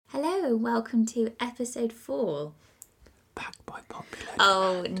welcome to episode 4. Backed by popular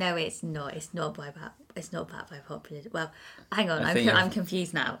Oh demand. no, it's not. It's not backed by popular. Well, hang on. I think I'm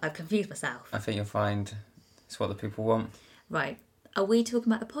confused now. I've confused myself. I think you'll find it's what the people want. Right. Are we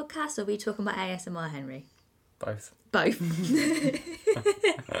talking about the podcast or are we talking about ASMR, Henry? Both. Both.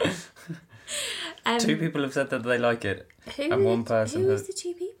 Two people have said that they like it. Who And one person Who is has- the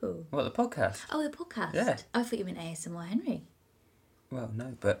two people? What, the podcast? Oh, the podcast. Yeah. I thought you meant ASMR, Henry. Well,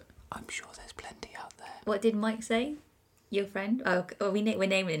 no, but I'm sure there's plenty out there. What did Mike say? Your friend? Oh, we're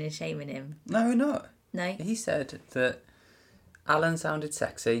naming and shaming him. No, we're not. No. He said that Alan sounded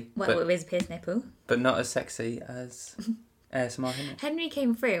sexy, What with his nipple? but not as sexy as ASMR Henry. Henry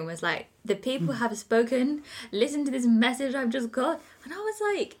came through and was like, the people have spoken, listen to this message I've just got. And I was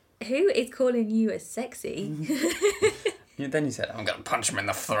like, who is calling you a sexy? Then he said, I'm going to punch him in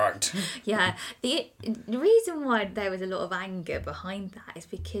the throat. Yeah, the reason why there was a lot of anger behind that is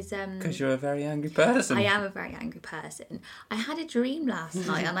because... Because you're a very angry person. I am a very angry person. I had a dream last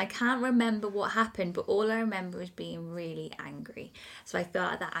night and I can't remember what happened, but all I remember was being really angry. So I feel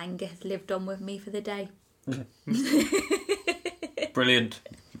like that anger has lived on with me for the day. Brilliant.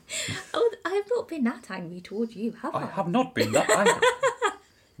 Oh, I have not been that angry towards you, have I? I have not been that angry.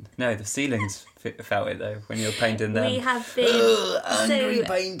 No, the ceilings felt it though when you were painting them. We have been... Angry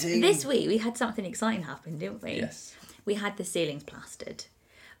painting. This week we had something exciting happen, didn't we? Yes. We had the ceilings plastered,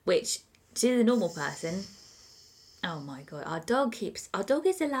 which to the normal person... Oh my God, our dog is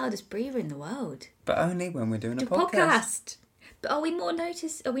the loudest breather in the world. But only when we're doing a The podcast. podcast. But are we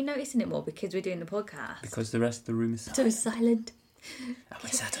noticing it more because we're doing the podcast? Because the rest of the room is So silent. silent. And we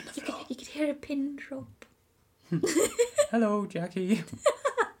sat on the floor. You could hear a pin drop. Hello, Jackie.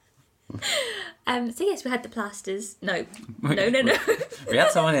 So yes, we had the plasters. No. We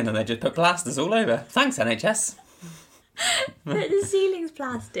had someone in and they just put plasters all over. Thanks, NHS. The ceiling's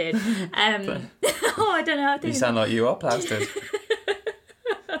plastered. I don't know how to You sound like you are plastered.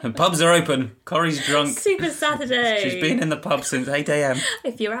 The pubs are open. Corrie's drunk. Super Saturday. She's been in the pub since 8 a.m.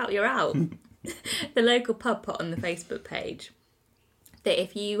 If you're out, you're out. The local pub put on the Facebook page that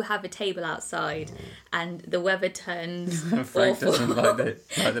if you have a table outside and the weather turns Frank doesn't awful, like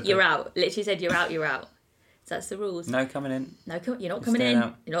the you're out. Literally said you're out, you're out. So that's the rules. No coming in. No, you're not coming Staying in.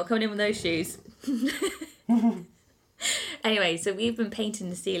 out. You're not coming in with those shoes. Anyway, so we've been painting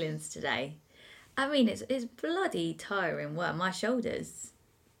the ceilings today. I mean, it's bloody tiring work. My shoulders.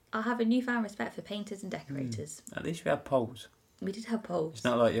 I have a newfound respect for painters and decorators. At least we had poles. We did have poles. It's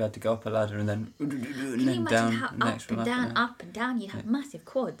not like you had to go up a ladder and then Can you and imagine down how the next up and one down, after that. up and down? You'd have massive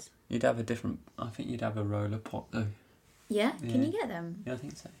quads. You'd have a different. I think you'd have a roller pot though. Yeah? Can Yeah. you get them? Yeah, I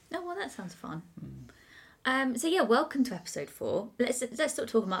think so. Oh, well, that sounds fun. So yeah, welcome to episode 4. Let's start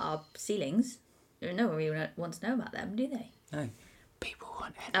talking about our ceilings. No one really wants to know about them, do they? No. People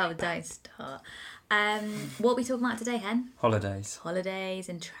want it. Oh, don't start. What are we talking about today, Hen? Holidays. Holidays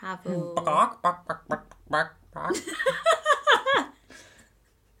and travel.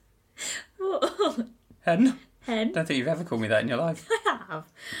 Hen? Hen? Don't think you've ever called me that in your life.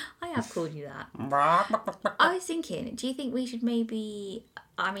 I have called you that. I was thinking, do you think we should maybe...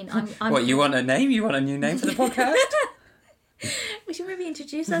 I mean, I'm What, you want a name? You want a new name for the podcast? we should maybe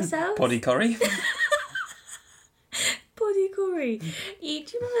introduce ourselves. Poddy Corrie. Poddy Corey. Do you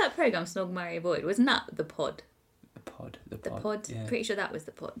remember that programme, Snog, Marry, Avoid? Wasn't that the pod? The The pod? Yeah. Pretty sure that was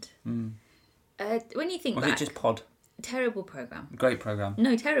the pod. Mm. When you think Was back... it just pod? Terrible programme. Great programme.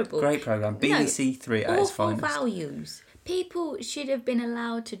 No, terrible. Great programme. BBC Three at its Awful finest. values. People should have been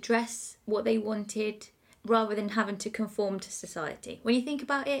allowed to dress what they wanted rather than having to conform to society. When you think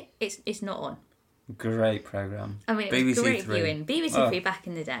about it, it's not on. Great programme. I mean, it was BBC great Three. viewing. BBC Oh. Three back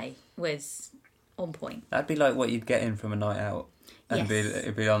in the day was on point. That'd be like what you'd get in from a night out. And Yes.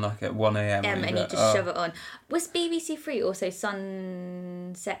 it'd be on like at 1 a.m. And you just shove it on. Was BBC Three also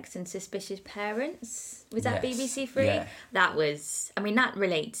Sun, Sex and Suspicious Parents? Was that Yes. BBC Three? Yeah. That was... I mean, that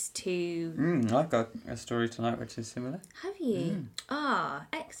relates to... I've got a story tonight which is similar. Have you? Ah,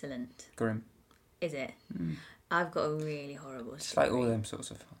 excellent. Grim. Is it? I've got a really horrible It's story. like all them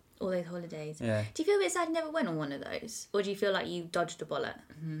sorts of... All those holidays. Yeah. Do you feel a bit sad you never went on one of those? Or do you feel like you dodged a bullet?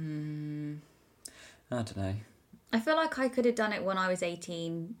 I don't know. I feel like I could have done it when I was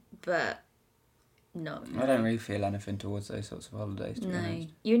 18, but no. I don't really feel anything towards those sorts of holidays, to be No. honest.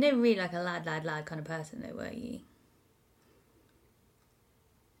 You were never really like a lad kind of person though, were you?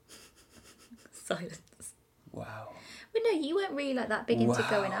 Silence. Wow. But no, you weren't really like that big into Wow.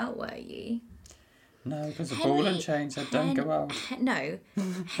 going out, were you? No, because the ball and chain said don't go out. No.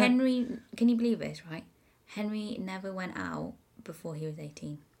 Henry, can you believe this, right? Henry never went out before he was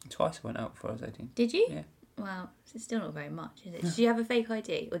 18. Twice I went out before I was 18. Did you? Yeah. Well, it's still not very much, is it? Did you have a fake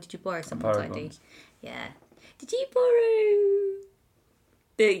ID or did you borrow someone's borrowed ID? ones. Yeah. Did you borrow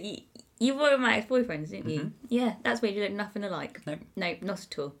you borrowed my ex-boyfriend's, didn't you? Yeah, that's weird. You look nothing alike. Nope. Nope, not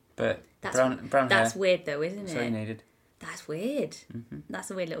at all. But That's brown hair. That's weird though, isn't So you it? needed. That's weird.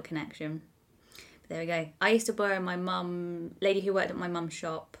 That's a weird little connection. But there we go. I used to borrow my mum, lady who worked at my mum's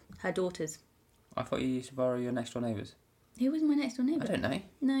shop, her daughter's. I thought you used to borrow your next door neighbours. Who was my next door I neighbour? don't know.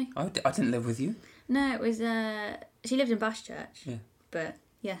 No. I didn't live with you. No, it was, she lived in Bashchurch. Yeah. But,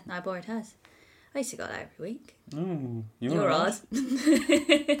 yeah, I borrowed hers. I used to go there every week. Oh, You're ours.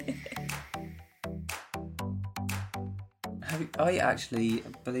 I actually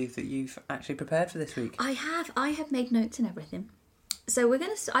believe that you've actually prepared for this week. I have made notes and everything. So we're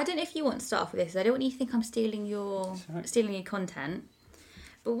going to, I don't know if you want to start off with this. I don't want you to think I'm stealing your content.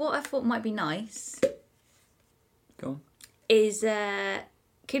 But what I thought might be nice Go on. is,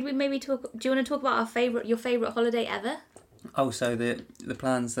 could we maybe talk, do you want to talk about your favourite holiday ever? Oh, so the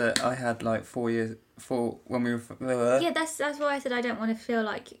plans that I had like 4 years when we were. Yeah, that's why I said I don't want to feel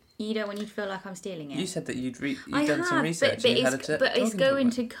like, you don't want you to feel like I'm stealing it. You said that you'd I done some have, research. but and you had it's going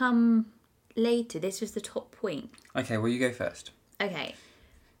to come later. This was the top point. Okay, well you go first. Okay.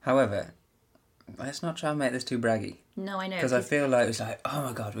 However, let's not try and make this too braggy. No, I know. Because I feel like it's like, oh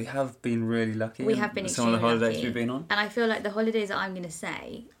my god, we have been really lucky. We in have been some of the extremely holidays lucky. we've been on. And I feel like the holidays that I'm going to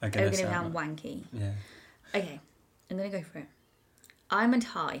say Are are gonna going to sound sound wanky. Yeah. Okay, I'm going to go for it. I'm and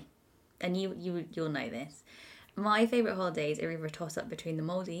Ty, and you'll know this. My favourite holidays are either a toss-up between the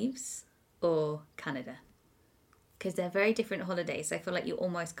Maldives or Canada. Because they're very different holidays, so I feel like you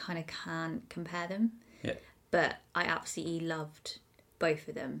almost kind of can't compare them. Yeah. But I absolutely loved both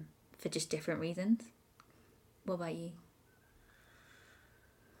of them for just different reasons. What about you?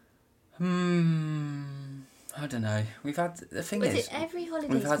 I don't know. We've had the thing Was is it every holiday?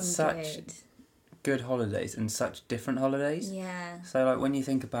 we've had such good holidays and such different holidays. Yeah. So like when you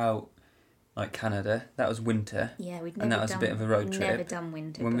think about like Canada, that was winter. Yeah, we'd never And that was done, a bit of a road trip. Never done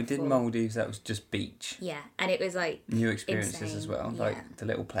winter. When we before. did Maldives, that was just beach. Yeah, and it was like New experiences insane. as well, Yeah. like the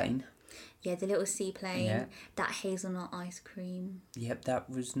little plane. Yeah, the little seaplane, Yeah. that hazelnut ice cream. Yep, that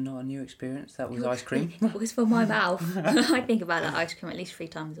was not a new experience. That was ice cream. It was for my mouth. I think about that ice cream at least 3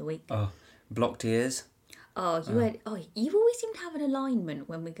 times a week. Oh, blocked ears. Oh, you always seem to have an alignment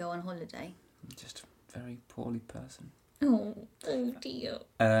when we go on holiday. Just a very poorly person. Oh dear.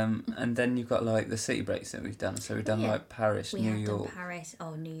 And then you've got like the city breaks that we've done. So we've done Yeah. like Paris, We New have York, done Paris.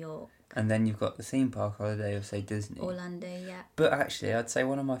 Oh, New York. and then you've got the theme park holiday of say Disney. Orlando, yeah. But actually, I'd say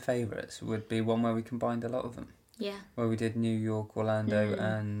one of my favourites would be one where we combined a lot of them. Yeah, Where we did New York, Orlando, Mm.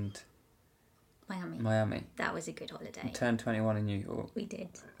 and Miami. Miami. That was a good holiday. Turned 21 in New York. We did.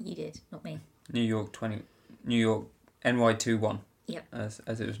 You did, not me. New York NY21. Yep. As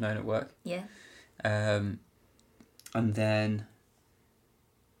it was known at work. Yeah. And then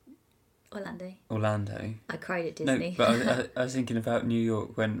Orlando. I cried at Disney. No, but I was thinking about New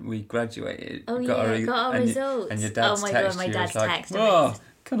York when we graduated. Oh, got our and results. And your dad's Oh my text God, my you dad's was like, text. "Oh,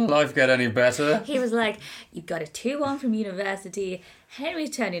 can life get any better?" He was like, you got a 2-1 from university, Henry's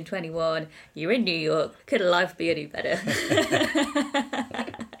turning 21, you're in New York, could life be any better?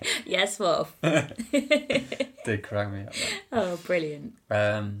 Yes, Wolf. Did crack me up. Oh, brilliant.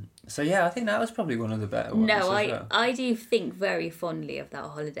 So yeah, I think that was probably one of the better ones. No, as well. I do think very fondly of that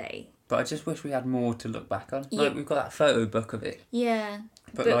holiday. But I just wish we had more to look back on. Yeah. Like we've got that photo book of it. Yeah.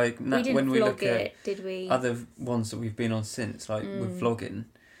 But like we didn't when we vlog look it, at did we? other ones that we've been on since, like with vlogging,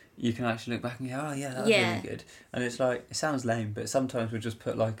 you can actually look back and go, oh yeah, that was really good. And it's like, it sounds lame, but sometimes we just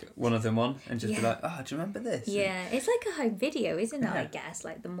put like one of them on and just be like, oh, do you remember this? Yeah, it's like a home video, isn't it, Yeah. I guess,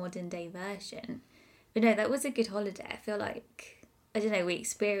 like the modern day version. But no, that was a good holiday. I feel like, I don't know, we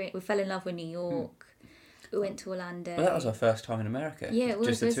fell in love with New York. We went to Orlando. Well, that was our first time in America. Yeah, it was,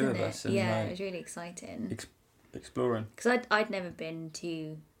 just the two wasn't of it? us. And Yeah, like, it was really exciting. exploring. Because I'd never been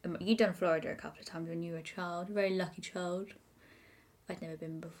to... You'd done Florida a couple of times when you were a child. A very lucky child. I'd never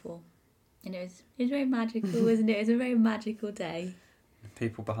been before. And it was very magical, wasn't it? It was a very magical day.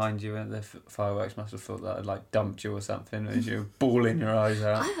 People behind you at the fireworks must have thought that I'd like dumped you or something as you were bawling your eyes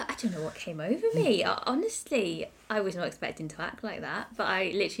out. I don't know what came over me. Honestly, I was not expecting to act like that. But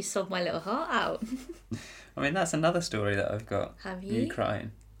I literally sobbed my little heart out. I mean, that's another story that I've got. Have you? You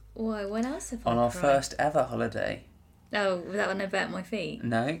crying. Why? When else have I On our cried? first ever holiday. Oh, was that when I burnt my feet?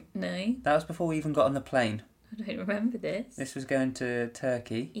 No, No, that was before we even got on the plane. I don't remember this. This was going to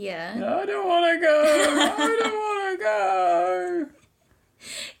Turkey. Yeah. I don't want to go. I don't want to go.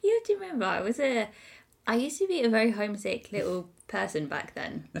 You have to remember, I used to be a very homesick little person back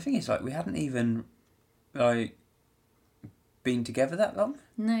then. The thing is, like, we hadn't even, like, been together that long.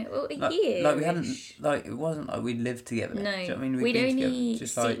 No, well, a year. Like we hadn't, like it wasn't like we lived together. No, Do you know what I mean? we'd been only together,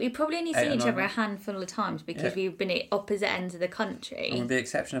 just like we probably only 8 seen or each 9 other a months. handful of times because we've been at opposite ends of the country. And with the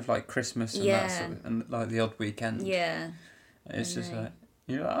exception of like Christmas and that sort of, and like the odd weekend. Yeah. It's just like,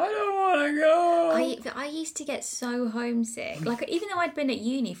 you're like, I don't want to go. I used to get so homesick. Like, even though I'd been at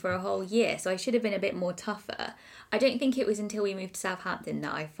uni for a whole year, so I should have been a bit more tougher, I don't think it was until we moved to Southampton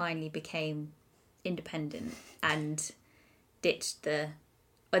that I finally became independent and ditched the...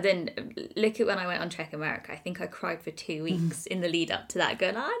 But then, look at when I went on Trek America. I think I cried for 2 weeks in the lead up to that,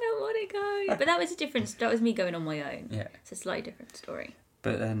 going, I don't want to go. But that was that was me going on my own. Yeah. It's a slightly different story.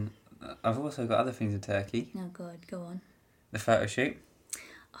 But then, I've also got other things in Turkey. Oh, God, go on. The photo shoot.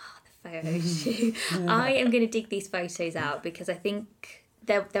 Photo shoot. I am going to dig these photos out because I think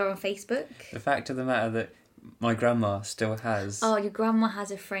they're on Facebook. The fact of the matter that my grandma still has... Oh, your grandma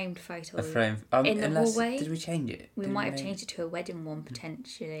has a framed photo. A frame. In the hallway. Did we change it? We might have changed it to a wedding one,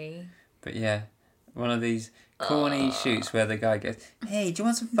 potentially. But yeah, one of these corny shoots where the guy goes, hey, do you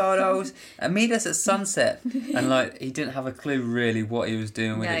want some photos? And meet us at sunset. And like, he didn't have a clue really what he was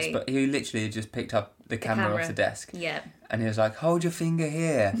doing with it, but he literally just picked up the camera off the desk. Yeah. And he was like, hold your finger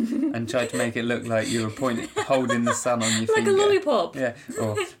here. And tried to make it look like you were holding the sun on your finger. Like a lollipop. Yeah.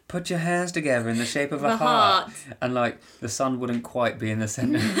 Or put your hands together in the shape of a heart. And like, the sun wouldn't quite be in the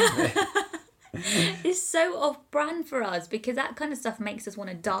centre of it. It's so off-brand for us because that kind of stuff makes us want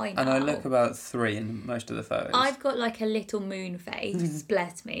to die now. And I look about 3 in most of the photos. I've got like a little moon face,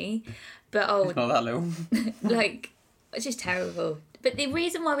 bless me. But It's not that little. Like, it's just terrible. But the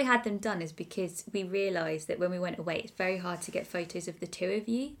reason why we had them done is because we realised that when we went away, it's very hard to get photos of the two of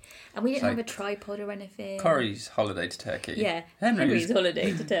you. And we didn't have a tripod or anything. Corey's holiday to Turkey. Yeah, Henry's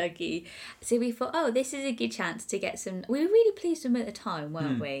holiday to Turkey. So we thought, oh, this is a good chance to get some... We were really pleased with them at the time,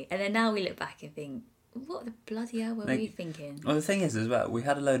 weren't we? And then now we look back and think, what the bloody hell were we thinking? Well, the thing is as well, we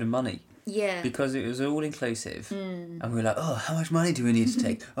had a load of money. Yeah. Because it was all inclusive. And we were like, oh, how much money do we need to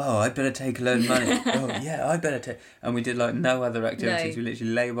take? Oh, I better take a load of money. Oh, yeah, I better take... And we did like no other activities. We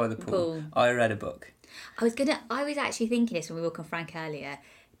literally lay by the pool. I read a book. I was actually thinking this when we were on Frank earlier.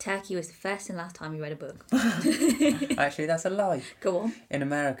 Turkey was the first and last time you read a book. Actually, that's a lie. Go on. In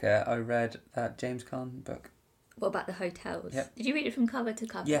America, I read that James Caan book. What about the hotels? Yep. Did you read it from cover to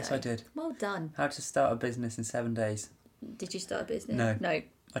cover? Yes, I did. Well done. How to Start a Business in 7 Days. Did you start a business? No.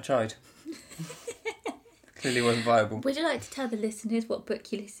 I tried. Clearly wasn't viable. Would you like to tell the listeners what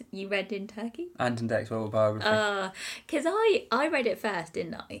book you read in Turkey? Anton Deck's autobiography. Because I read it first,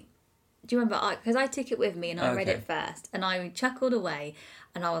 didn't I? Do you remember? Because I took it with me and I read it first. And I chuckled away.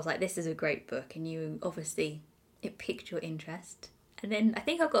 And I was like, this is a great book. And you, obviously, it piqued your interest. And then I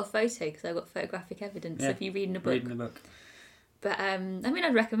think I've got a photo because I've got photographic evidence of you reading a book. Reading a book. But, I mean,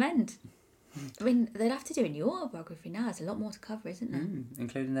 I'd recommend... I mean, they'd have to do a new autobiography now. There's a lot more to cover, isn't there?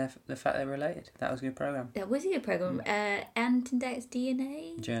 Including the fact they're related. That was a good programme. That was a good programme. Anton Deck's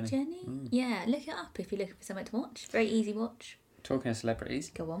DNA Journey. Yeah, look it up if you're looking for something to watch. Very easy watch. Talking of celebrities.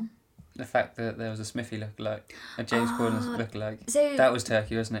 Go on. The fact that there was a Smithy lookalike, a James Corden lookalike. So that was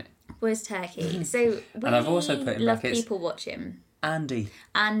Turkey, wasn't it? Was Turkey. So we and I've also put in love brackets, people watch him. Andy.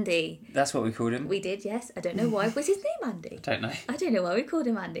 That's what we called him. We did, yes. I don't know why. Was his name Andy? I don't know why we called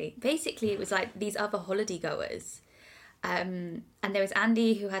him Andy. Basically, it was like these other holiday goers. And there was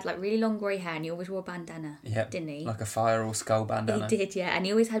Andy who had like really long grey hair and he always wore a bandana, didn't he? Like a fire or skull bandana. He did, yeah. And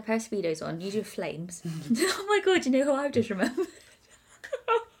he always had a pair of Speedos on, usually with flames. Oh my God, you know who I've just remembered?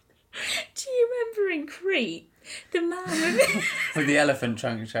 Do you remember in Crete? The man with the elephant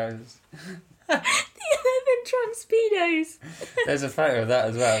trunk trousers. The elephant trunk Speedos. There's a photo of that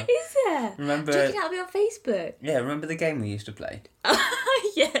as well. Is there? Remember? Do you think that'll be on Facebook? Yeah, remember the game we used to play?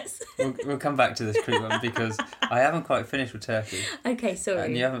 Yes. We'll come back to this Crete one because I haven't quite finished with Turkey. Okay, sorry.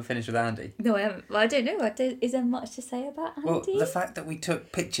 And you haven't finished with Andy. No, I haven't. Well, I don't know. Is there much to say about Andy? Well, the fact that we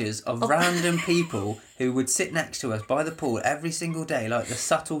took pictures of random people who would sit next to us by the pool every single day, like the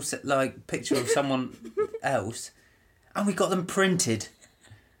subtle like picture of someone else, and we got them printed.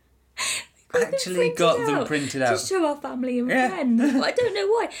 Got them printed out. To show our family and friends. Well, I don't know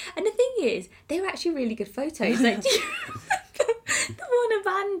why. And the thing is, they were actually really good photos. Like, do you remember the one of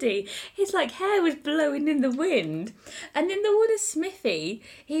Andy? His like hair was blowing in the wind. And then the one of Smithy,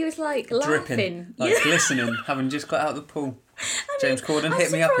 he was like dripping, like glistening, having just got out of the pool. James Corden,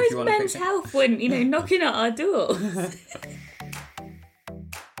 hit me up if you want a picture. Men's Health went, knocking at our door.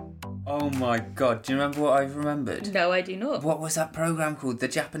 Oh my God, do you remember what I've remembered? No, I do not. What was that programme called? The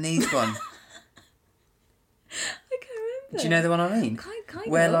Japanese one? I can't remember. Do you know the one I mean?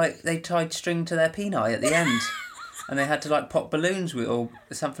 Kind Where of. like they tied string to their peni at the end and they had to like pop balloons with or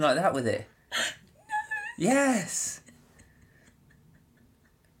something like that with it. No. Yes.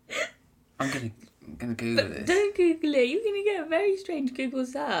 I'm gonna Google this. Don't Google it. You're gonna get a very strange Google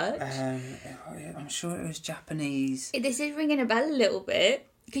search. I'm sure it was Japanese. This is ringing a bell a little bit.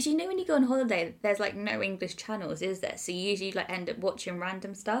 Because you know when you go on holiday, there's like no English channels, is there? So you usually like end up watching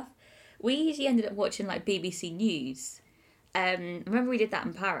random stuff. We usually ended up watching like BBC News. Remember we did that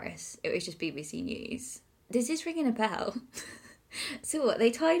in Paris? It was just BBC News. This is ringing a bell. So what?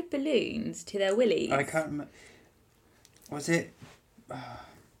 They tied balloons to their willies. I can't remember. Was it?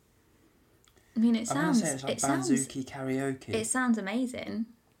 I mean, it sounds. It's like Banzuki karaoke. It sounds amazing.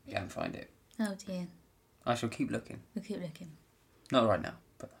 Can't find it. Oh dear. I shall keep looking. We'll keep looking. Not right now,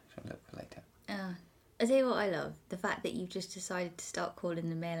 but I shall look later. I tell you what I love. The fact that you've just decided to start calling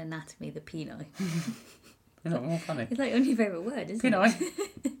the male anatomy the peni. You're not more funny. It's like your favourite word, isn't it?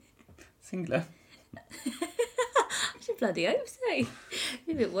 Peni. Singular. I should bloody hope so. You'd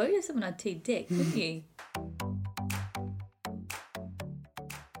be a bit worried if someone had two dicks, wouldn't you?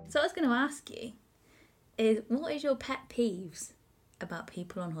 So I was going to ask you is, what is your pet peeves about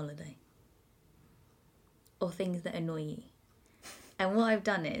people on holiday? Or things that annoy you? And what I've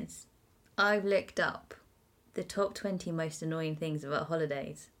done is, I've looked up the top 20 most annoying things about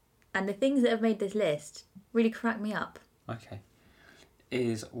holidays. And the things that have made this list really crack me up. Okay.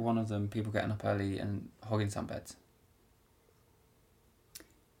 Is one of them people getting up early and hogging sunbeds?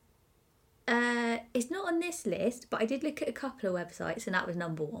 It's not on this list, but I did look at a couple of websites and that was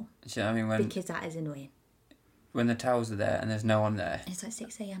number one. Do you know what I mean? Because that is annoying. When the towels are there and there's no one there. It's like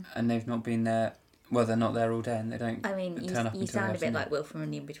 6 a.m. And they've not been there. Well, they're not there all day and they don't. I mean, you sound a bit like Will from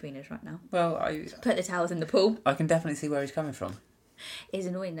In Between Us right now. Well, Put the towels in the pool. I can definitely see where he's coming from. It's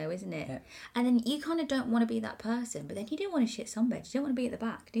annoying though, isn't it? Yeah. And then you kind of don't want to be that person, but then you don't want to shit sunbed. You don't want to be at the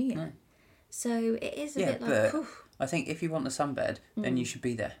back, do you? No. So it is a bit like, but whew. I think if you want the sunbed, then you should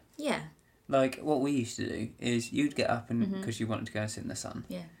be there. Yeah. Like, what we used to do is you'd get up and because you wanted to go and sit in the sun.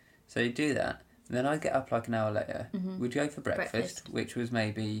 Yeah. So you'd do that. And then I'd get up like an hour later. We'd go for breakfast, which was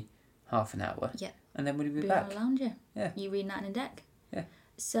maybe half an hour. Yeah. And then we'd be Be back. on a lounger. Yeah. You reading that in a deck. Yeah.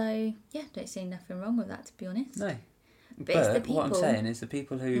 So, yeah, don't see nothing wrong with that, to be honest. No. But it's the people. What I'm saying is the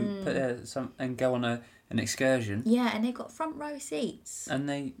people who put and go on an excursion. Yeah, and they've got front row seats. And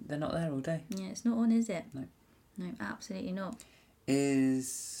they're not there all day. Yeah, it's not on, is it? No. No, absolutely not.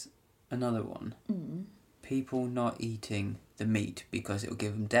 Is another one. People not eating the meat because it'll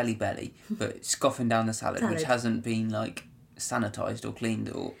give them deli belly, but scoffing down the salad, which hasn't been like sanitised or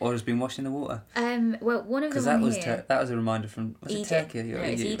cleaned or has been washed in the water. Well, one of them that was a reminder from Egypt. Turkey or No,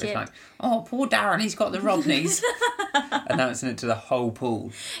 Egypt? Egypt. It was like, oh, poor Darren, he's got the Rodneys. Announcing it to the whole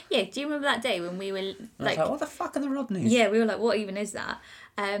pool. Yeah, do you remember that day when we were I was like, what the fuck are the Rodneys? Yeah, we were like, what even is that?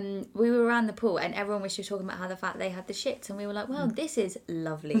 We were around the pool and everyone was just talking about how the fact they had the shits and we were like, well, this is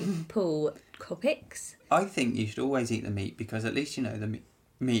lovely pool topics. I think you should always eat the meat because at least you know the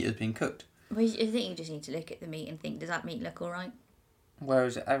meat has been cooked. Well, I think you just need to look at the meat and think, does that meat look alright?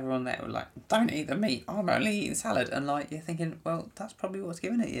 Whereas everyone there was like, don't eat the meat, I'm only eating salad. And like, you're thinking, well, that's probably what's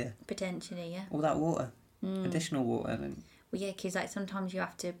giving it you. Potentially, yeah. All that water. Additional water. And Well, yeah, because like, sometimes you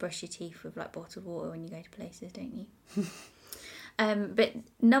have to brush your teeth with like bottled water when you go to places, don't you? But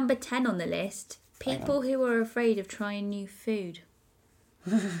number 10 on the list, people who are afraid of trying new food.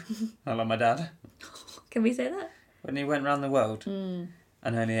 I like my dad. Can we say that? When he went round the world and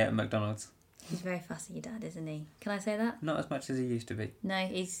only ate at McDonald's. He's very fussy, your dad, isn't he? Can I say that? Not as much as he used to be. No,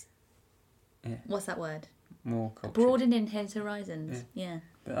 he's... Yeah. What's that word? More cultured. Broadening his horizons. Yeah.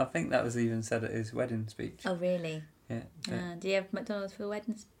 But I think that was even said at his wedding speech. Oh, really? Yeah. Do you have McDonald's for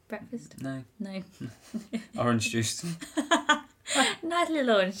wedding breakfast? No. No. Orange juice. Nice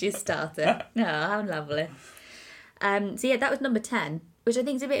little orange juice starter. No, how lovely. So yeah, that was number 10, which I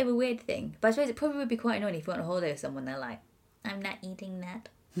think is a bit of a weird thing. But I suppose it probably would be quite annoying if you went on holiday with someone, they're like, I'm not eating that.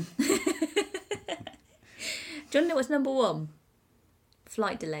 Do you know what's number 1?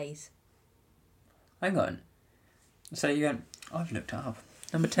 Flight delays. Hang on. So you went, I've looked it up.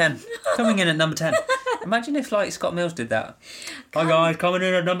 Number 10. Coming in at number 10. Imagine if like Scott Mills did that. Hi guys, coming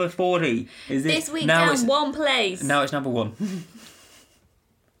in at number 40. Is this week down one place. Now it's number 1.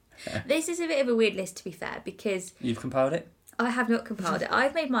 This is a bit of a weird list, to be fair, because... You've compiled it? I have not compiled it.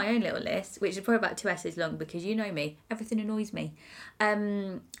 I've made my own little list, which is probably about 2 essays long, because you know me. Everything annoys me.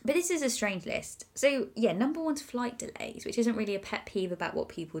 But this is a strange list. So, yeah, number 1's flight delays, which isn't really a pet peeve about what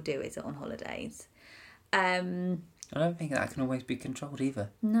people do, is it, on holidays? I don't think that can always be controlled either.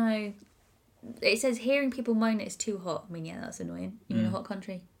 No. It says hearing people moan it's too hot. I mean, yeah, that's annoying. You're in a hot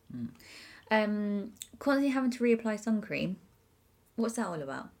country. Constantly having to reapply sun cream. What's that all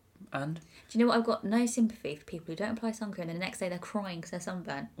about? And? Do you know what? I've got no sympathy for people who don't apply sun cream and the next day they're crying because they're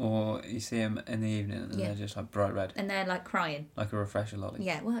sunburnt. Or you see them in the evening and they're just like bright red. And they're like crying. Like a refresher lolly.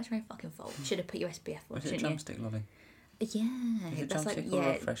 Yeah, well, that's your own fucking fault. Should have put your SPF on, Is it a drumstick lolly? Yeah. Is it that's drumstick like, or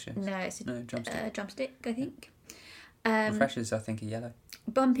refreshers? No, it's a drumstick. Drumstick, I think. Refreshers, I think, are yellow.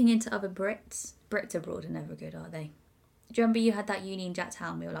 Bumping into other Brits. Brits abroad are never good, are they? Do you remember you had that uni in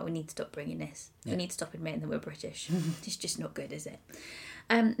Jacktown? We were like, we need to stop bringing this. Yeah. We need to stop admitting that we're British. It's just not good, is it?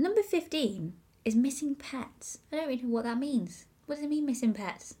 Number 15 is missing pets. I don't really know what that means. What does it mean, missing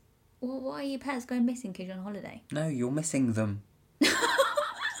pets? Why are your pets going missing because you're on holiday? No, you're missing them.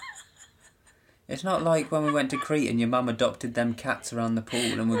 It's not like when we went to Crete and your mum adopted them cats around the pool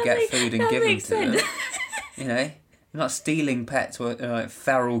and would get food and give them to them. You know? You're not stealing pets or like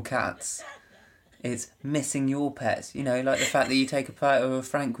feral cats. It's missing your pets. You know, like the fact that you take a photo of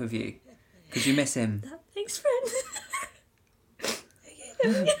Frank with you because you miss him. That makes friends.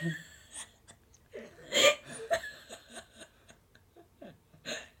 That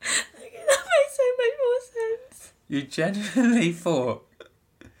makes so much more sense. You genuinely thought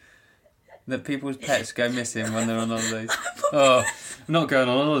that people's pets go missing when they're on holidays? Oh, I'm not going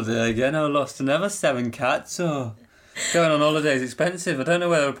on holiday again. I lost another 7 cats. Oh, going on holiday is expensive. I don't know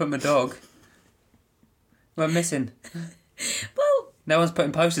where I'll put my dog. We're missing. Well, no one's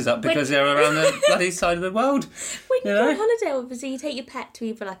putting posters up because they're around the bloody side of the world. When you go on holiday, obviously you take your pet to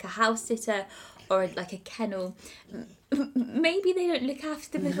either like a house sitter or like a kennel. Maybe they don't look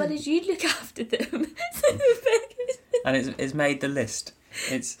after them as well as you'd look after them. And it's made the list.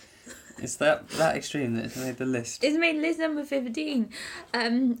 It's that extreme that it's made the list. It's made list number 15.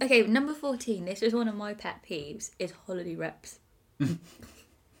 Okay, number 14. This was one of my pet peeves. Is holiday reps.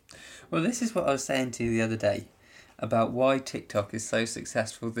 Well, this is what I was saying to you the other day about why TikTok is so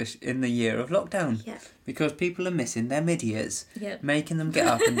successful in the year of lockdown. Yeah. Because people are missing them idiots, yep. making them get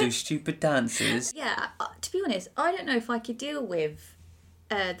up and do stupid dances. Yeah, to be honest, I don't know if I could deal with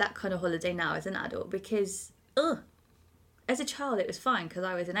that kind of holiday now as an adult because, as a child it was fine because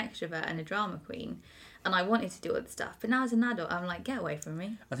I was an extrovert and a drama queen and I wanted to do all the stuff. But now as an adult, I'm like, get away from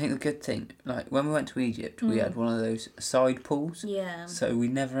me. I think the good thing, like when we went to Egypt, we had one of those side pools. Yeah. So we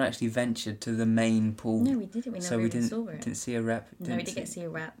never actually ventured to the main pool. No, we didn't. We never even saw it. Didn't see a rep. No, we didn't get to see a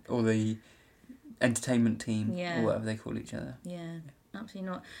rep. Or the entertainment team, or whatever they call each other. Yeah,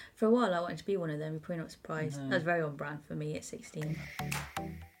 absolutely not. For a while, I wanted to be one of them. You're probably not surprised. No. That was very on brand for me at 16.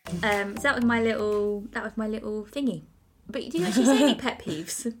 So that was my little thingy. But do you actually say any pet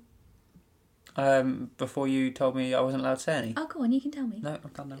peeves? Before you told me I wasn't allowed to say any. Oh, go on, you can tell me. No, I'm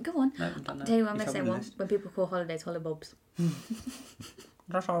done now. Go on. No, I'm done now. I'll tell you what I'm going to say one. When people call holidays hollybobs.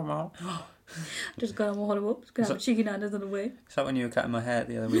 That's all right. Just going on hollybobs. Going to have chicken handers on the way. It's like when you were cutting my hair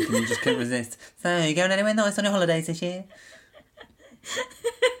the other week and you just couldn't resist. So, you going anywhere nice on your holidays this year?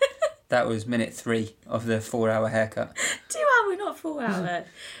 That was minute 3 of the 4-hour haircut. 2 hour, not 4 hour.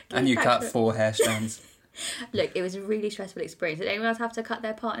 And you cut 4 hair strands. Look, it was a really stressful experience. Did anyone else have to cut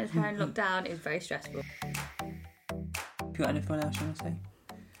their partner's hair and look down? It was very stressful. You got anything else you want to say?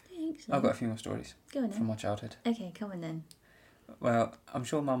 I think so. I've got a few more stories Go on then. from my childhood. Okay, come on then. Well, I'm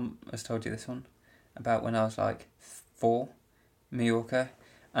sure Mum has told you this one about when I was like 4, Mallorca,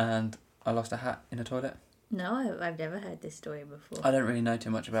 and I lost a hat in a toilet. No, I've never heard this story before. I don't really know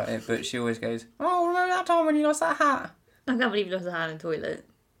too much about it, but she always goes, "Oh, remember that time when you lost that hat?" I can't believe you lost a hat in a toilet.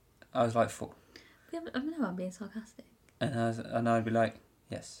 I was like 4. Yeah, but I know I'm being sarcastic. And I'd be like,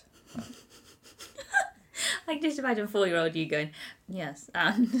 yes. I can just imagine 4-year-old you going, yes,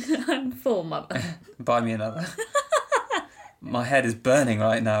 and I'm 4, mother. Buy me another. My head is burning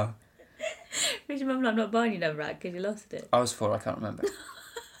right now. Which your mum like, I'm not buying you another hat because you lost it. I was 4, I can't remember.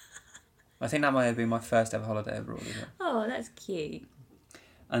 I think that might have been my first ever holiday abroad as well. Oh, that's cute.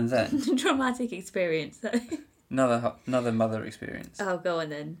 And then... Traumatic experience. another mother experience. Oh, go on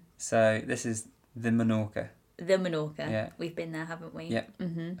then. So this is the Menorca. The Menorca. Yeah. We've been there, haven't we? Yep.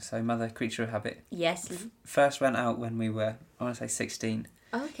 Mm-hmm. So mother, creature of habit. Yes. First went out when we were, I want to say 16.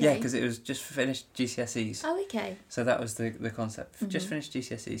 Okay. Yeah, because it was just finished GCSEs. Oh, okay. So that was the concept. Mm-hmm. Just finished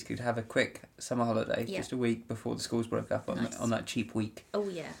GCSEs, could have a quick summer holiday, just a week before the schools broke up on that cheap week. Oh,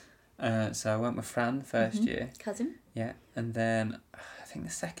 yeah. So I went with Fran the first year. Cousin. Yeah, and then I think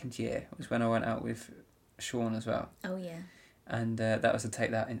the second year was when I went out with Sean as well. Oh, yeah. And that was the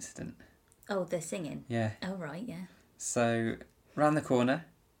Take That incident. Oh, the singing? Yeah. Oh, right, yeah. So, round the corner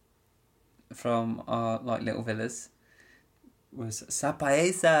from our little villas was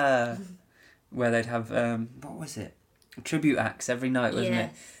Sapaesa, where they'd have, what was it? Tribute acts every night, wasn't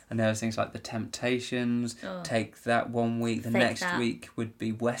it? And there was things like The Temptations, Take That one week, the next week would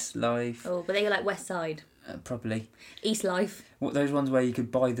be Westlife. Oh, but they were like West Side. Probably. East Life. What, those ones where you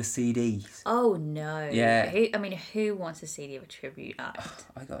could buy the CDs? Oh no. Yeah. Who wants a CD of a tribute act?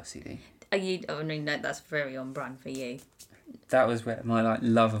 I got a CD. Are you? Oh no, that's very on brand for you. That was where my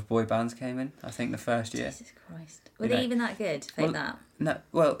love of boy bands came in. I think the first year. Jesus Christ. Were they even that good? Fake that. No.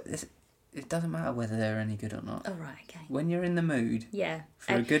 Well, it doesn't matter whether they're any good or not. Oh right, okay. When you're in the mood. Yeah.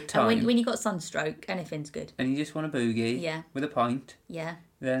 For a good time. And when you got sunstroke, anything's good. And you just want a boogie. Yeah. With a pint. Yeah.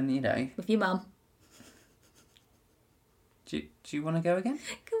 Then With your mum. Do you want to go again?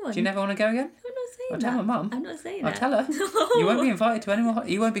 Come on. Do you never want to go again? I'm not saying I'll that. tell my mum. I'm not saying I'll that. tell her. You won't be invited to any more.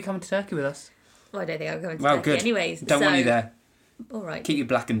 You won't be coming to Turkey with us. Well, I don't think I'll go into Well, Turkey good. anyways. Don't want you there. All right. Keep your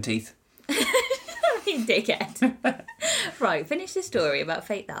blackened teeth. You dickhead. Right, finish the story about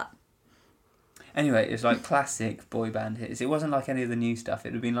Fake That. Anyway, it's like classic boy band hits. It wasn't like any of the new stuff. It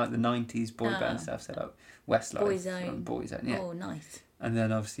would have been like the 90s boy band stuff. So like Westlife. Boyzone. Boyzone, yeah. Oh, nice. And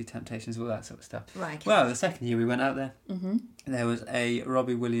then obviously Temptations, all that sort of stuff. Right. Okay. Well, the second year we went out there, there was a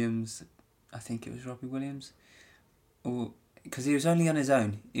Robbie Williams, I think it was Robbie Williams, because he was only on his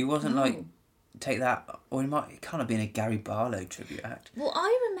own. He wasn't like, Take That, or it can't have been a Gary Barlow tribute act. Well,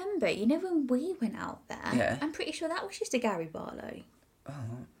 I remember, when we went out there, Yeah. I'm pretty sure that was just a Gary Barlow. Oh,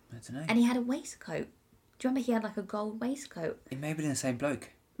 I don't know. And he had a waistcoat. Do you remember he had like a gold waistcoat? It may have been the same bloke.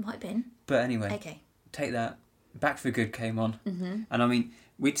 Might have been. But anyway, Okay. Take That, Back for Good came on. And I mean,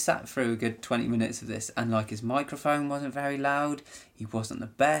 we'd sat through a good 20 minutes of this, and like his microphone wasn't very loud, he wasn't the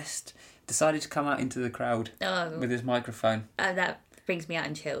best, decided to come out into the crowd with his microphone. That brings me out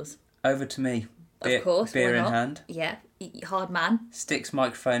in chills. Over to me. Of course. Beer why in not? hand. Yeah. Hard man. Sticks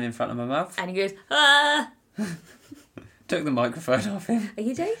microphone in front of my mouth. And he goes, ah! Took the microphone off him. Are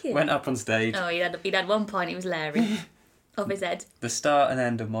you joking? Went up on stage. Oh, he'd had one pint, it was Larry. Off his head. The start and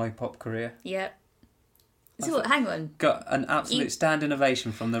end of my pop career. Yep. So hang on. Got an absolute standing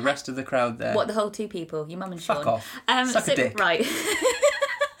ovation from the rest of the crowd there. What, the whole two people? Your mum and Sean? Fuck off. Suck a dick. Right.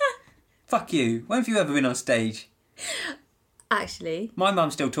 Fuck you. When have you ever been on stage? Actually. My mum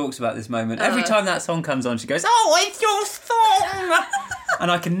still talks about this moment. Every time that song comes on, she goes, "Oh, it's your song!"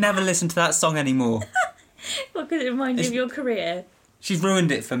 And I can never listen to that song anymore. Well, because it reminds you of your career. She's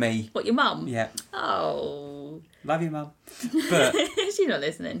ruined it for me. What, your mum? Yeah. Oh. Love you, Mum. But she's not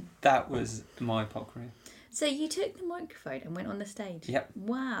listening. that was my pop career. So you took the microphone and went on the stage? Yep.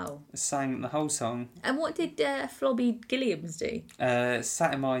 Wow. Sang the whole song. And what did Flobby Gilliams do?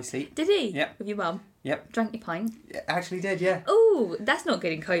 Sat in my seat. Did he? Yep. With your mum? Yep. Drank your pint? Actually did, yeah. Oh, that's not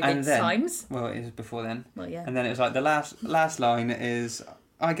good in COVID And then, times. well, it was before then. Well, yeah. And then it was like the last line is,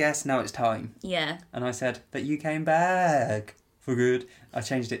 "I guess now it's time." Yeah. And I said that you came back for good. I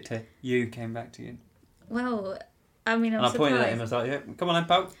changed it to "you came back to you." Well, I mean, I'm and I surprised. pointed at him and was like, "Yeah, come on then,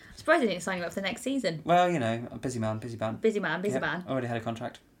 pal." I'm surprised they didn't sign you up for the next season. Well, you know, a busy man, busy band. Busy man, busy Yep, man. already had a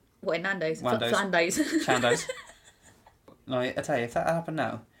contract. What, in Nando's? Wandos. Flandos. Chandos. Like, I tell you, if that happened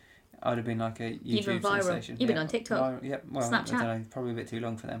now, I'd have been like a You've been YouTube viral. sensation. You've been on TikTok. Yeah, well, Snapchat. I don't know, probably a bit too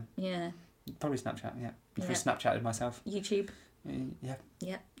long for them. Yeah. Probably Snapchat, yeah. If I Yeah. Snapchatted myself. YouTube.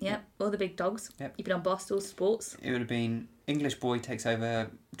 Yeah. Yep. All the big dogs. Yep. You've been on Boston Sports. It would have been English Boy Takes Over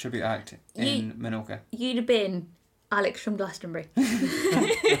tribute act in Menorca. You'd have been Alex from Glastonbury.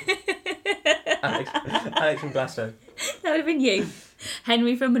 Alex from Glasgow. That would have been you.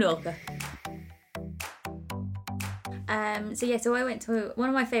 Henry from Menorca. So I went to one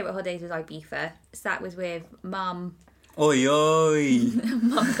of my favourite holidays was Ibiza. So that was with Mum, Oi, oi.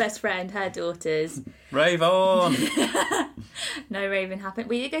 Mum's best friend, her daughters. Rave on. No raving happened.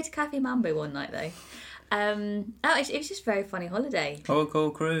 We did go to Cafe Mambo one night though. It was just a very funny holiday.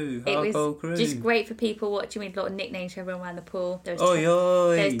 Hardcore crew. It Hardcore was crew. just great for people watching. We had a lot of nicknames for everyone around the pool. There was Oi,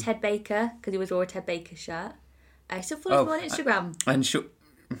 oi. There was Ted Baker because he was wore a Ted Baker shirt. I still follow him on Instagram. And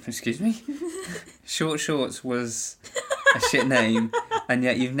excuse me? Short Shorts was a shit name, and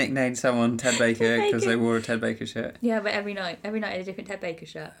yet you've nicknamed someone Ted Baker because they wore a Ted Baker shirt. Yeah, but every night I had a different Ted Baker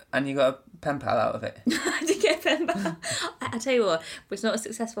shirt. And you got a pen pal out of it. I did get a pen pal. I tell you what, it was not a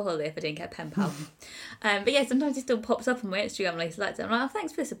successful holiday if I didn't get a pen pal. But yeah, sometimes it still pops up on my Instagram and I select it. I'm like, oh,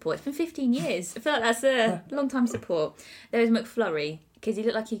 thanks for the support. It's been 15 years. I feel like that's a long time support. There was McFlurry, because he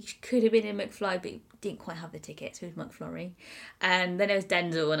looked like he could have been in McFly, but he didn't quite have the ticket, so it was McFlurry. And then there was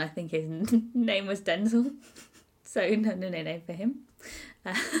Denzel, and I think his name was Denzel. So no name for him.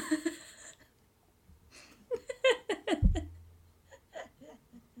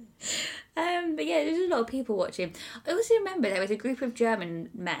 But yeah, there's a lot of people watching. I also remember there was a group of German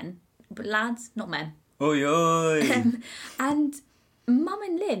men, but lads, not men. Oi, oi. And Mum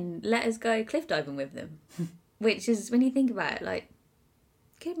and Lynn let us go cliff diving with them, which is, when you think about it, like,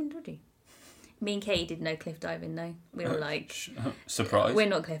 good and dodgy. Me and Katie did no cliff diving though. We were like, surprise. We're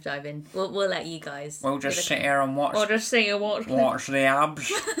not cliff diving. We'll let you guys. We'll just sit here and watch. We'll just sit and watch the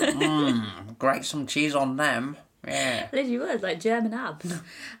abs. Grate some cheese on them. Yeah. Literally was like German abs.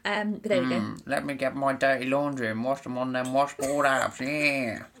 But there we go. Let me get my dirty laundry and wash them on them washboard abs.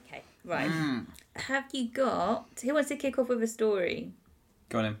 Yeah. Okay, right. Have you got? Who wants to kick off with a story?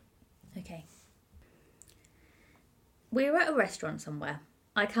 Go on in. Okay. We were at a restaurant somewhere.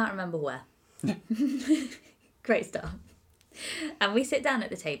 I can't remember where. Great start. And we sit down at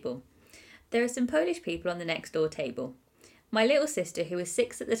the table. There are some Polish people on the next door table. My little sister, who was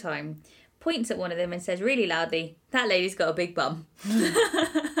 6 at the time, points at one of them and says really loudly, "That lady's got a big bum."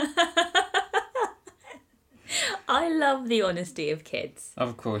 I love the honesty of kids.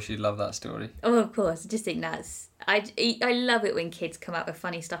 Of course, you'd love that story. Oh, of course. I just think that's... I love it when kids come out with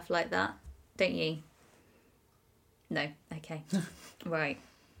funny stuff like that. Don't you? No. Okay. Right.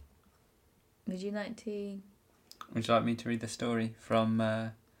 Would you like to... Would you like me to read the story from...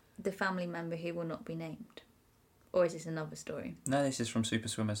 The family member who will not be named? Or is this another story? No, this is from Super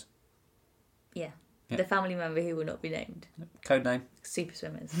Swimmers. Yeah. Yeah. The family member who will not be named. Code name. Super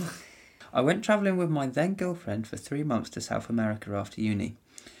Swimmers. I went travelling with my then girlfriend for 3 months to South America after uni.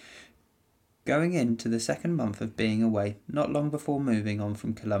 Going into the second month of being away, not long before moving on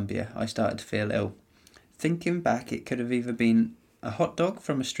from Colombia, I started to feel ill. Thinking back, it could have either been a hot dog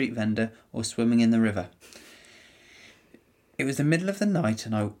from a street vendor or swimming in the river. It was the middle of the night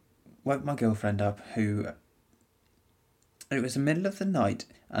and I woke my girlfriend up It was the middle of the night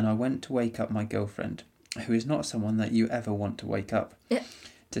and I went to wake up my girlfriend, who is not someone that you ever want to wake up,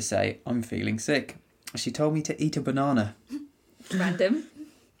 to say, "I'm feeling sick." She told me to eat a banana. Random.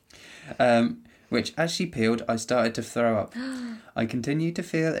 Which, as she peeled, I started to throw up. I continued to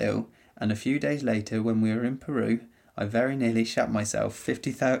feel ill, and a few days later, when we were in Peru, I very nearly shat myself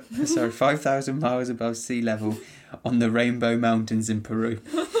 5,000 miles above sea level on the Rainbow Mountains in Peru.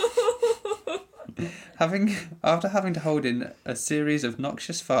 After having to hold in a series of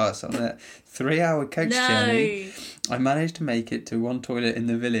noxious farts on a 3-hour coach journey, I managed to make it to one toilet in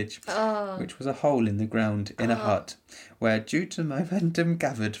the village, which was a hole in the ground in a hut, where, due to momentum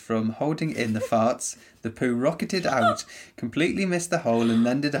gathered from holding in the farts, the poo rocketed out, completely missed the hole and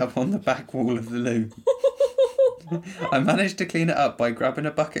ended up on the back wall of the loo. I managed to clean it up by grabbing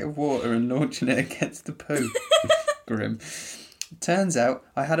a bucket of water and launching it against the poo. Grim. Turns out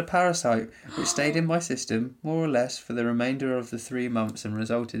I had a parasite which stayed in my system more or less for the remainder of the 3 months and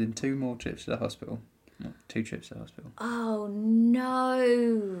resulted in 2 more trips to the hospital. No, 2 trips to the hospital. Oh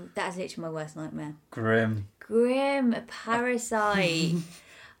no. That is literally my worst nightmare. Grim. A parasite.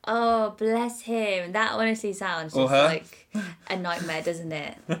 Oh, bless him. That honestly sounds Or just her. like a nightmare, doesn't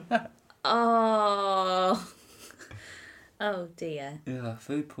it? Oh. Oh dear. Yeah,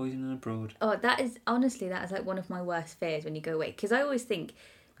 food poisoning abroad. Oh, that is like one of my worst fears when you go away. Because I always think...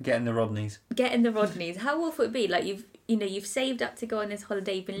 Getting the Rodneys. How awful would it be? Like you've saved up to go on this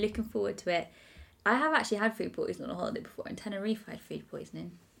holiday, you've been looking forward to it. I have actually had food poisoning on a holiday before. In Tenerife I had food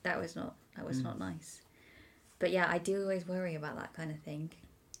poisoning. That was not nice. But yeah, I do always worry about that kind of thing.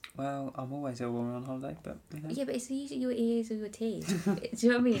 Well, I'm always ill when we're on holiday, but... You know. Yeah, but it's usually your ears or your teeth. Do you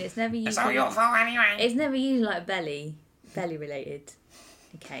know what I mean? It's never usually... It's all your fault anyway! It's never usually like belly related.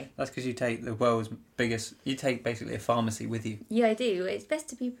 Okay. That's because you take the world's biggest... You take basically a pharmacy with you. Yeah, I do. It's best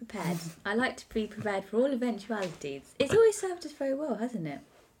to be prepared. I like to be prepared for all eventualities. It's always served us very well, hasn't it?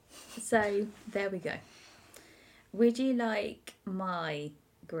 So, there we go. Would you like my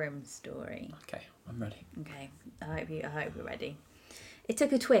grim story? Okay, I'm ready. Okay, I hope you're ready. It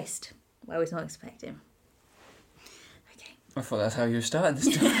took a twist I was not expecting. Okay. I thought that's how you were starting the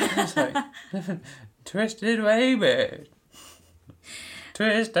story. I was like, twisted baby.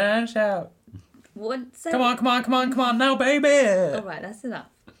 Twist and shout. Come on now, baby. Alright, that's enough.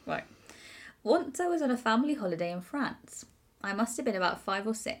 Right. Once I was on a family holiday in France. I must have been about 5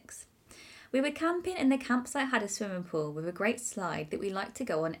 or 6. We were camping and the campsite had a swimming pool with a great slide that we liked to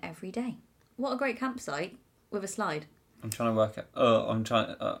go on every day. What a great campsite with a slide. I'm trying to work out.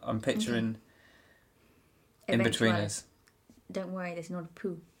 I'm picturing in between us. Don't worry, there's not a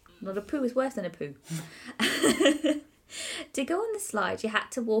poo. Not a poo is worse than a poo. To go on the slide, you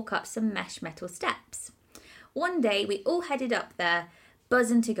had to walk up some mesh metal steps. One day, we all headed up there,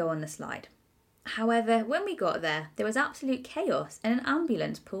 buzzing to go on the slide. However, when we got there was absolute chaos and an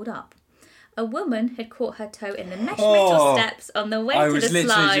ambulance pulled up. A woman had caught her toe in the mesh metal steps on the way to the slide. I was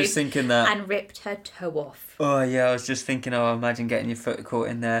literally just thinking that. And ripped her toe off. Oh, yeah, I was just thinking, imagine getting your foot caught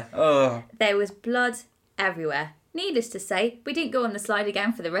in there. Oh. There was blood everywhere. Needless to say, we didn't go on the slide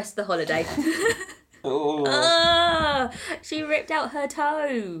again for the rest of the holiday. Oh. She ripped out her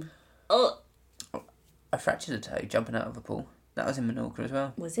toe. Oh. I fractured a toe jumping out of a pool. That was in Menorca as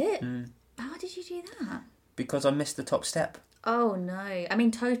well. Was it? How did you do that? Because I missed the top step. Oh no! I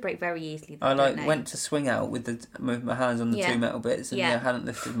mean, toes break very easily. I went to swing out with my hands on the two metal bits, and I hadn't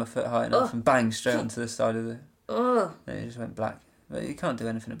lifted my foot high enough, and bang, straight onto the side of the. Oh! And it just went black. But you can't do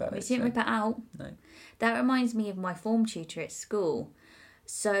anything about it. You didn't rip it out. No. That reminds me of my form tutor at school.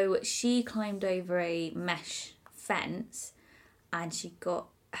 So she climbed over a mesh fence, and she got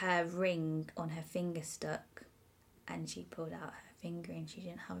her ring on her finger stuck, and she pulled out her finger, and she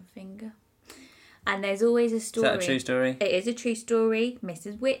didn't have a finger. And there's always a story. Is that a true story? It is a true story.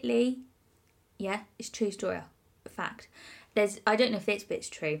 Mrs. Whitley. Yeah, it's a true story. Fact. I don't know if this bit's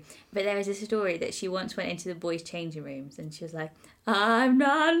true, but there is a story that she once went into the boys' changing rooms and she was like, I'm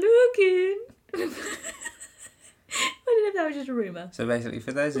not looking. I don't know if that was just a rumour. So basically,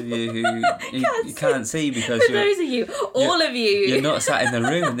 for those of you who you can't see because for those of you, all of you. You're not sat in the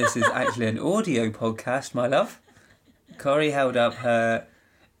room and this is actually an audio podcast, my love. Corrie held up her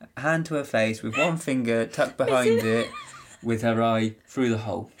hand to her face with one finger tucked behind it with her eye through the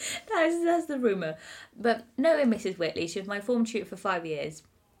hole. That's the rumour. But knowing Mrs. Whitley, she was my form tutor for 5 years.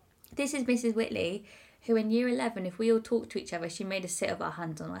 This is Mrs. Whitley, who in year 11, if we all talked to each other, she made us sit with our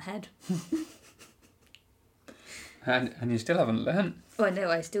hands on our head. And you still haven't learnt. Well, no,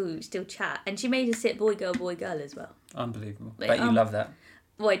 I still chat. And she made us sit boy, girl as well. Unbelievable. Bet you love that.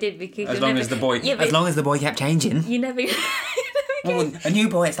 Well, I did because... As long as the boy kept changing. You never... Oh, a new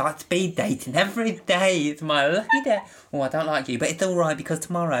boy, it's like speed dating every day. It's my lucky day. Oh, I don't like you, but it's all right because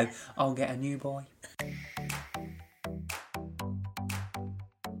tomorrow I'll get a new boy.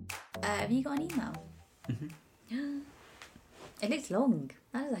 Have you got an email? Mm-hmm. It looks long.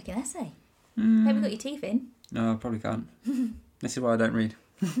 That is like an essay. Have you got your teeth in? No, I probably can't. This is why I don't read.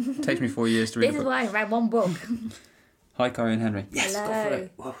 It takes me 4 years to read a book. This is why I read one book. Hi, Corrie and Henry. Yes, hello. go for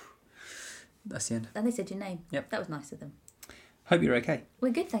it. Whoa. That's the end. And they said your name. Yep. That was nice of them. Hope you're okay.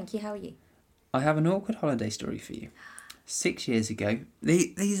 We're good, thank you. How are you? I have an awkward holiday story for you. 6 years ago,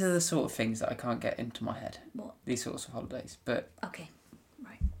 these are the sort of things that I can't get into my head. What? These sorts of holidays. But okay,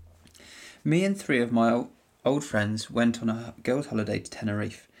 right. Me and 3 of my old friends went on a girls' holiday to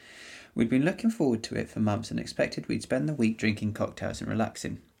Tenerife. We'd been looking forward to it for months and expected we'd spend the week drinking cocktails and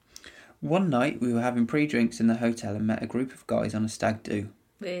relaxing. One night, we were having pre-drinks in the hotel and met a group of guys on a stag do.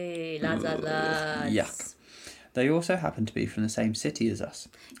 Hey, lads. Yuck. They also happened to be from the same city as us.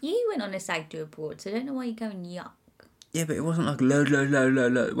 You went on a stag do abroad, so I don't know why you're going yuck. Yeah, but it wasn't like low.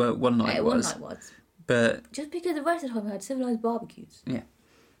 Well, one night it was. One night was. But just because the rest of the time we had civilised barbecues. Yeah.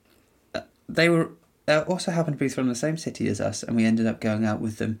 They were also happened to be from the same city as us, and we ended up going out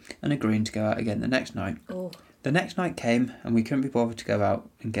with them and agreeing to go out again the next night. Oh. The next night came, and we couldn't be bothered to go out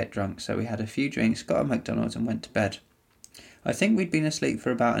and get drunk, so we had a few drinks, got a McDonald's, and went to bed. I think we'd been asleep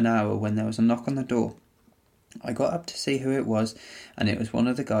for about an hour when there was a knock on the door. I got up to see who it was, and it was one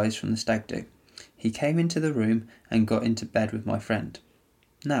of the guys from the stag do. He came into the room and got into bed with my friend.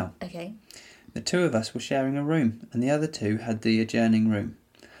 Now, okay. The 2 of us were sharing a room, and the other 2 had the adjoining room.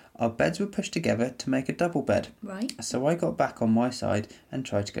 Our beds were pushed together to make a double bed. Right. So I got back on my side and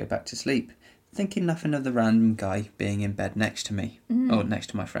tried to go back to sleep, thinking nothing of the random guy being in bed next to me, or next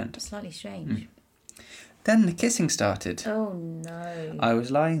to my friend. Slightly strange. Then the kissing started. Oh no. I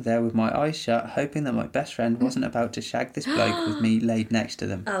was lying there with my eyes shut, hoping that my best friend wasn't about to shag this bloke with me laid next to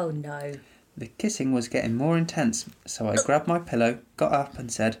them. Oh no. The kissing was getting more intense, so I grabbed my pillow, got up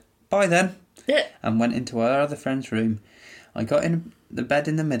and said, "Bye then," and went into our other friend's room. I got in the bed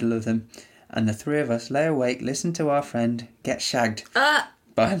in the middle of them, and the 3 of us lay awake, listened to our friend get shagged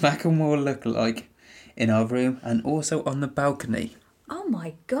by a Macklemore lookalike in our room and also on the balcony. Oh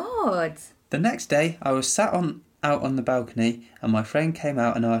my god. The next day, I was sat out on the balcony, and my friend came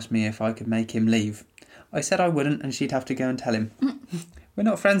out and asked me if I could make him leave. I said I wouldn't, and she'd have to go and tell him. We're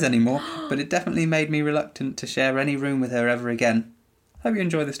not friends anymore, but it definitely made me reluctant to share any room with her ever again. Hope you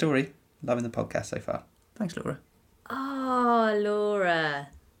enjoy the story. Loving the podcast so far. Thanks, Laura. Oh, Laura.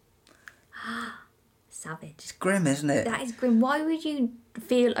 Savage. It's grim, isn't it? That is grim. Why would you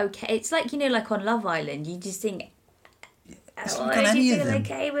feel okay? It's like, like on Love Island, you just think, it's oh, like on do any you of feel them.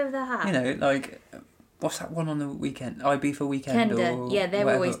 okay with that? You know, like, what's that one on the weekend? IB for Weekend Kenda. or Yeah, they're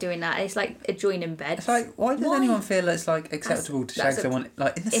whatever. always doing that. It's like a join in bed. It's like, why does anyone feel it's like acceptable to shag someone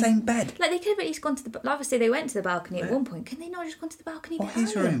like in the same bed? Like they could have at least gone to the. Obviously, they went to the balcony at one point. Can they not just gone to the balcony? Or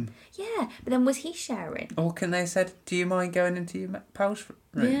his room? Yeah, but then was he sharing? Or can they have said, "Do you mind going into your pal's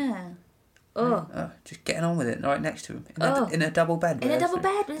room?" Yeah. Oh. Just getting on with it right next to him in a double bed. In a double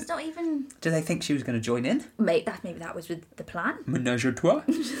bed, but it's not even. Do they think she was going to join in? Maybe that was with the plan. Menage a trois.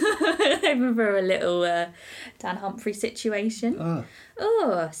 Hoping for a little Dan Humphrey situation.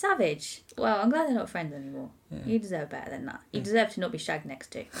 Oh, savage. Well, I'm glad they're not friends anymore. Yeah. You deserve better than that. You deserve to not be shagged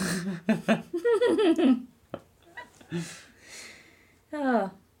next to.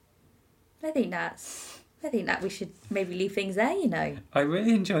 Oh, I think that we should maybe leave things there, you know. I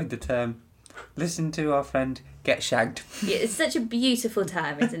really enjoyed the term. Listen to our friend get shagged. Yeah, it's such a beautiful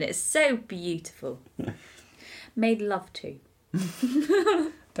term, isn't it? It's so beautiful. Made love to.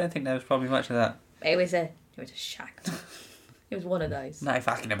 Don't think there was probably much of that. It was a shag. It was one of those. No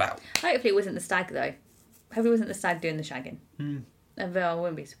fucking about. Hopefully it wasn't the stag though. Hopefully it wasn't the stag doing the shagging. I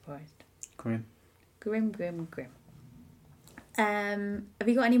wouldn't be surprised. Grim. Have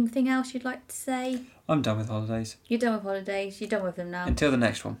you got anything else you'd like to say? I'm done with holidays. You're done with holidays. You're done with them now. Until the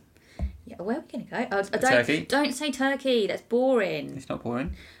next one. Yeah, where are we going to go? Turkey. Don't say Turkey. That's boring. It's not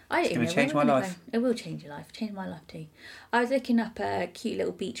boring. It's going to change my life. It will change your life. Change my life too. I was looking up cute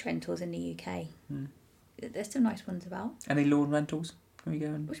little beach rentals in the UK. There's some nice ones about. Any lawn rentals? Can we go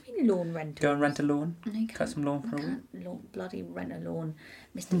and... What do you mean lawn rentals? Go and rent a lawn? No, cut some lawn for a week? Bloody rent a lawn,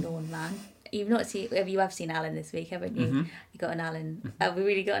 Mr. Lawn Man. You have seen Alan this week, haven't you? You got an Alan. Have we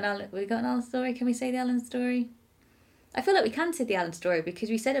really got an Alan? We got an Alan story? Can we say the Alan story? I feel like we can say the Alan story because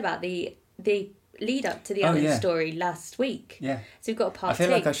we said about the lead up to the Alan story last week. Yeah. So we've got a part 2. I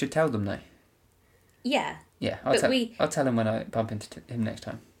feel like I should tell them though. Yeah. Yeah, I'll tell him when I bump into him next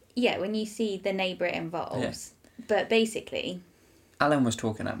time. Yeah, when you see the neighbour it involves. Yeah. But basically... Alan was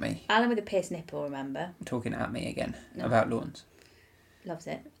talking at me. Alan with a pierced nipple, remember? Talking at me again about lawns. Loves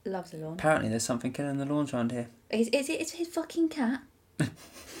it. Loves the lawn. Apparently there's something killing the lawns around here. Is it his fucking cat?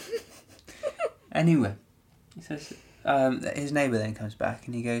 Anyway, he says, his neighbour then comes back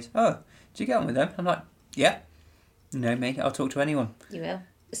and he goes, "Oh, did you get on with them?" I'm like, "Yeah. You know me, I'll talk to anyone." You will.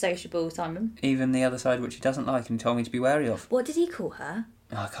 Sociable Simon. Even the other side, which he doesn't like and he told me to be wary of. What did he call her?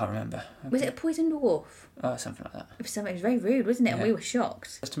 Oh, I can't remember. Okay. Was it a poison dwarf? Oh, something like that. It was very rude, wasn't it? Yeah. And we were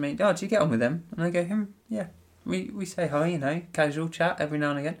shocked. Just to me, "Oh, do you get on with them?" And I go, "Yeah." We say hi, you know, casual chat every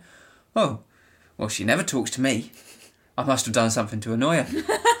now and again. "Oh, well, she never talks to me. I must have done something to annoy her."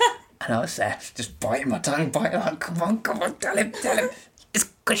 And I was there, just biting my tongue, like, come on, tell him. It's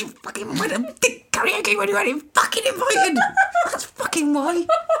because you fucking went and did karaoke when you weren't even fucking invited. That's fucking why.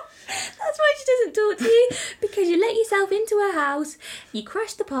 That's why she doesn't talk to you, because you let yourself into her house, you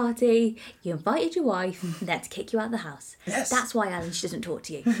crashed the party, you invited your wife, and they had to kick you out of the house. Yes. That's why, Alan, she doesn't talk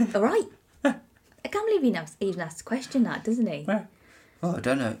to you. All right? I can't believe he even asked a question, doesn't he? Yeah. Oh, I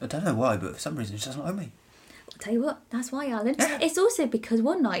don't know why, but for some reason she doesn't like me. I'll tell you what, that's why, Alan. Yeah. It's also because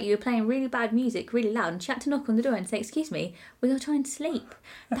one night you were playing really bad music, really loud, and she had to knock on the door and say, "Excuse me, we are trying to sleep."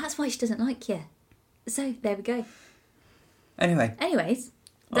 That's why she doesn't like you. So, there we go. Anyways,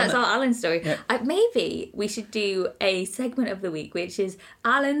 that's our Alan story. Yeah. Maybe we should do a segment of the week, which is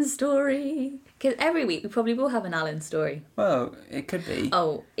Alan's story. Because every week we probably will have an Alan story. Well, it could be.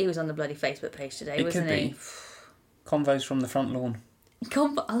 Oh, he was on the bloody Facebook page today, wasn't he? It could be. Convos from the front lawn.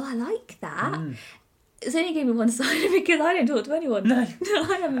 Oh, I like that. It's only gave me one side because I don't talk to anyone. No.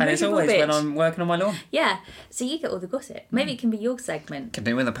 I'm and it's always when I'm working on my lawn. Yeah, so you get all the gossip. Maybe it can be your segment. Can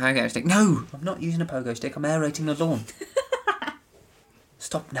do with a pogo stick. No, I'm not using a pogo stick. I'm aerating the lawn.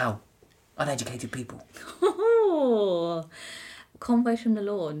 Stop now. Uneducated people. Oh, convos from the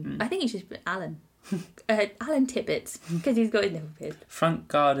lawn. I think you should put Alan. Alan Tippets, because he's got his nipple pierced. Front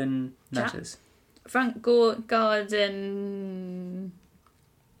garden matters. Front garden...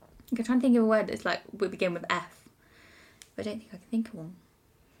 I'm trying to think of a word that's like, we begin with F. But I don't think I can think of one.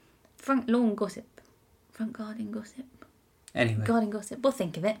 Front lawn gossip. Front garden gossip. Anyway. Garden gossip. We'll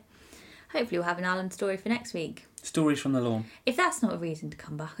think of it. Hopefully we'll have an Alan story for next week. Stories from the lawn. If that's not a reason to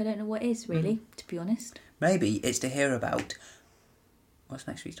come back, I don't know what is, really, to be honest. Maybe it's to hear about... What's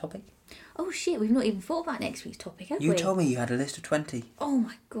next week's topic? Oh, shit, we've not even thought about next week's topic, have we? You told me you had a list of 20. Oh,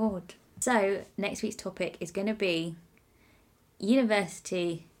 my God. So, next week's topic is going to be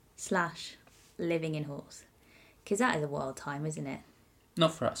university/living in halls. Because that is a wild time, isn't it?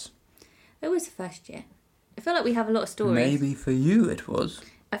 Not for us. It was the first year. I feel like we have a lot of stories. Maybe for you it was.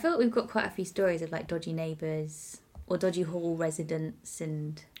 I feel like we've got quite a few stories of like dodgy neighbours or dodgy hall residents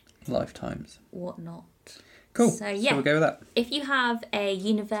and... lifetimes. Whatnot. Cool. So, yeah. So we'll go with that. If you have a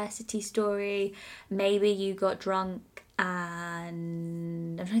university story, maybe you got drunk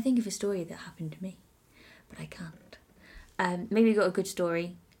and... I'm trying to think of a story that happened to me, but I can't. Maybe you got a good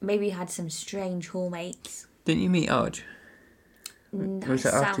story. Maybe you had some strange hallmates. Didn't you meet Arj? That was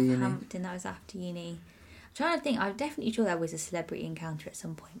after Southampton. That was after uni. I'm trying to think. I'm definitely sure there was a celebrity encounter at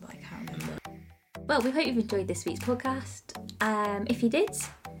some point, but I can't remember. Well, we hope you've enjoyed this week's podcast. If you did,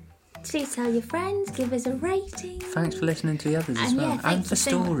 Please tell your friends, give us a rating. Thanks for listening to the others as well. And for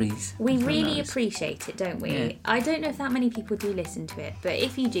stories. We really appreciate it, don't we? Yeah. I don't know if that many people do listen to it, but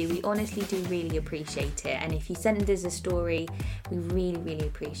if you do, we honestly do really appreciate it. And if you send us a story, we really, really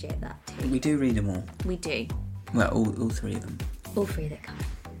appreciate that too. We do read them all. We do. Well, all three of them. All three that come.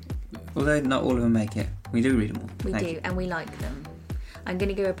 Although not all of them make it, we do read them all. We do, and we like them. I'm going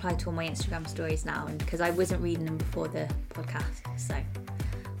to go reply to all my Instagram stories now, because I wasn't reading them before the podcast, so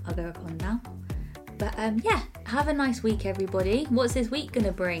I'll go upon now. But yeah, have a nice week, everybody. What's this week going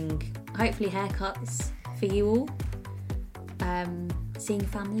to bring? Hopefully haircuts for you all. Seeing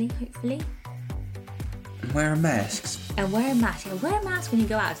family, hopefully. And wearing masks. And wear a mask. Yeah, wear a mask when you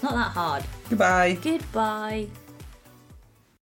go out. It's not that hard. Goodbye. Goodbye.